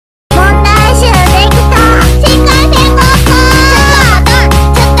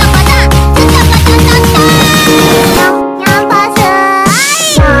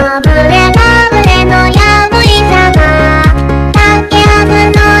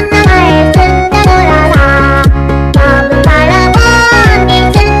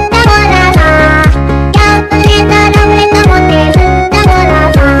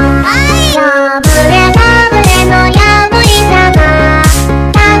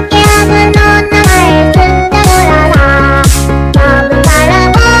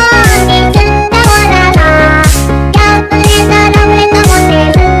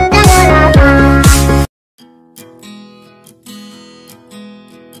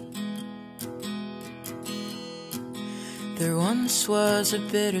There once was a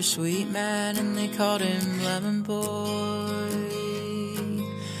bittersweet man, and they called him Lemon Boy.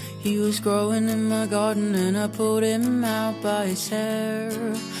 He was growing in my garden, and I pulled him out by his hair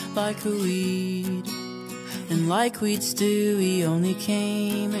like a weed. And like weeds do, he only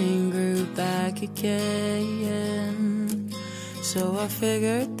came and grew back again. So I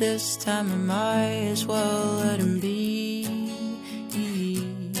figured this time I might as well let him be.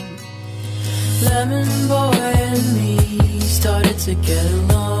 Lemon Boy and me started to get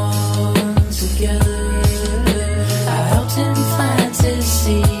along together. I helped him plant his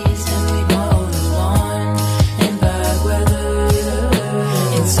seeds, and we mowed the lawn in bad weather.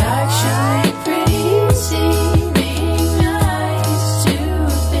 It's actually pretty easy being nice to a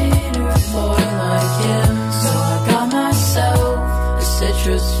bitter boy like him. So I got myself a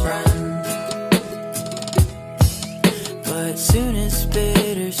citrus friend. But soon as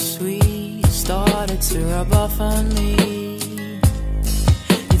bittersweet started to rub off on me,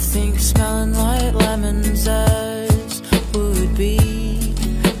 you'd think smelling like lemon zest would be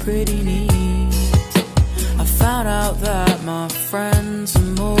pretty neat. I found out that my friends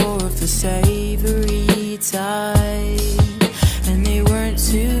are more of the savory type, and they weren't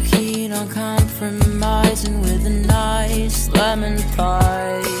too keen on compromising with a nice lemon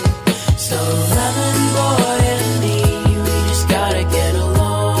pie. So Lemon Boy and me, we just gotta get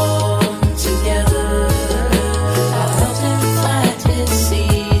along together. I helped him plant his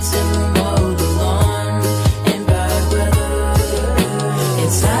seeds, and we mowed the lawn in bad weather.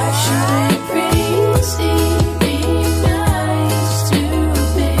 It's actually pretty easy being nice to a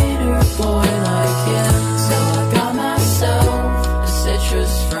bitter boy like him. So I got myself a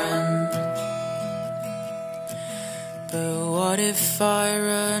citrus friend. But what if I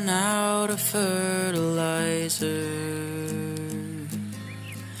run out of fertilizer?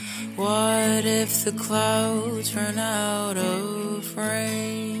 What if the clouds run out of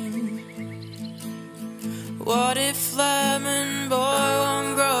rain? What if Lemon Boy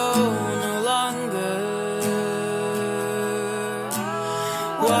won't grow no longer?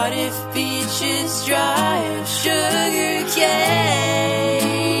 What if beaches dry of sugar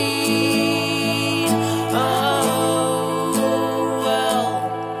cane? Oh, well,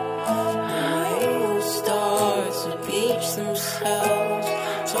 now stars to beach themselves.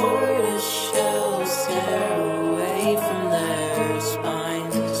 Tortoise shells tear away from their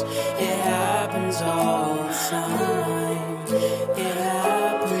spines. It happens all the time. It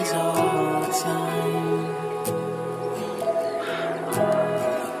happens all the time.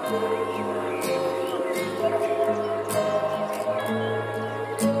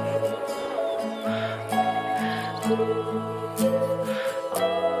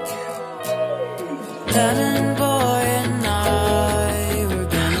 Lemon Boy and I, we're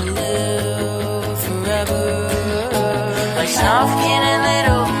gonna live forever. Like Snufkin and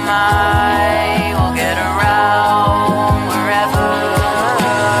Little Mai, we'll get around wherever.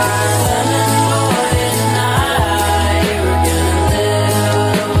 Lemon Boy and I, we're gonna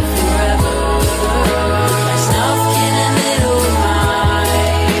live forever. Like Snufkin and Little Mai,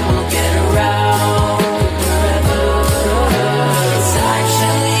 we'll get around wherever. It's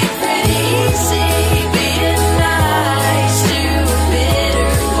actually pretty easy being nice to a bitter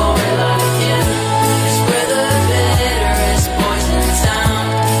boy like him. 'Cause we're the bitterest boys in town.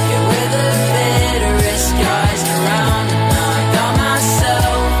 Yeah, we're the bitterest guys around. And now I got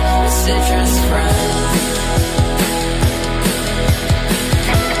myself a citrus friend.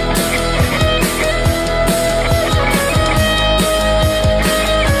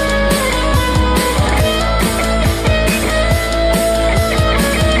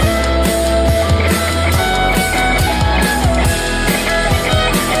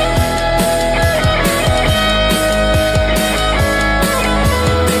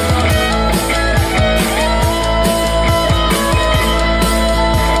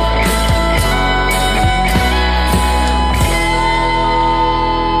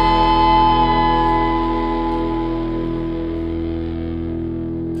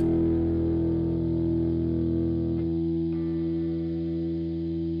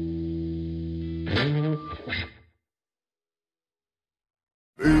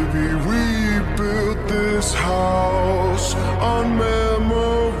 Baby, we built this house on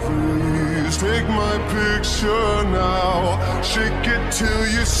memories. Take my picture now, shake it till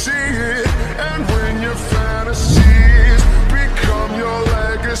you see it. And when your fantasies become your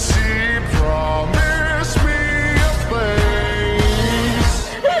legacy, promise me a place.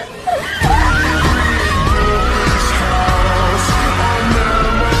 Baby, we built this house on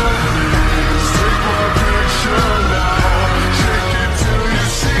memories. Take my picture now, shake it till you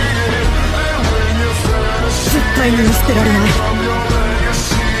see it. And when your fantasies 対に見捨てられない。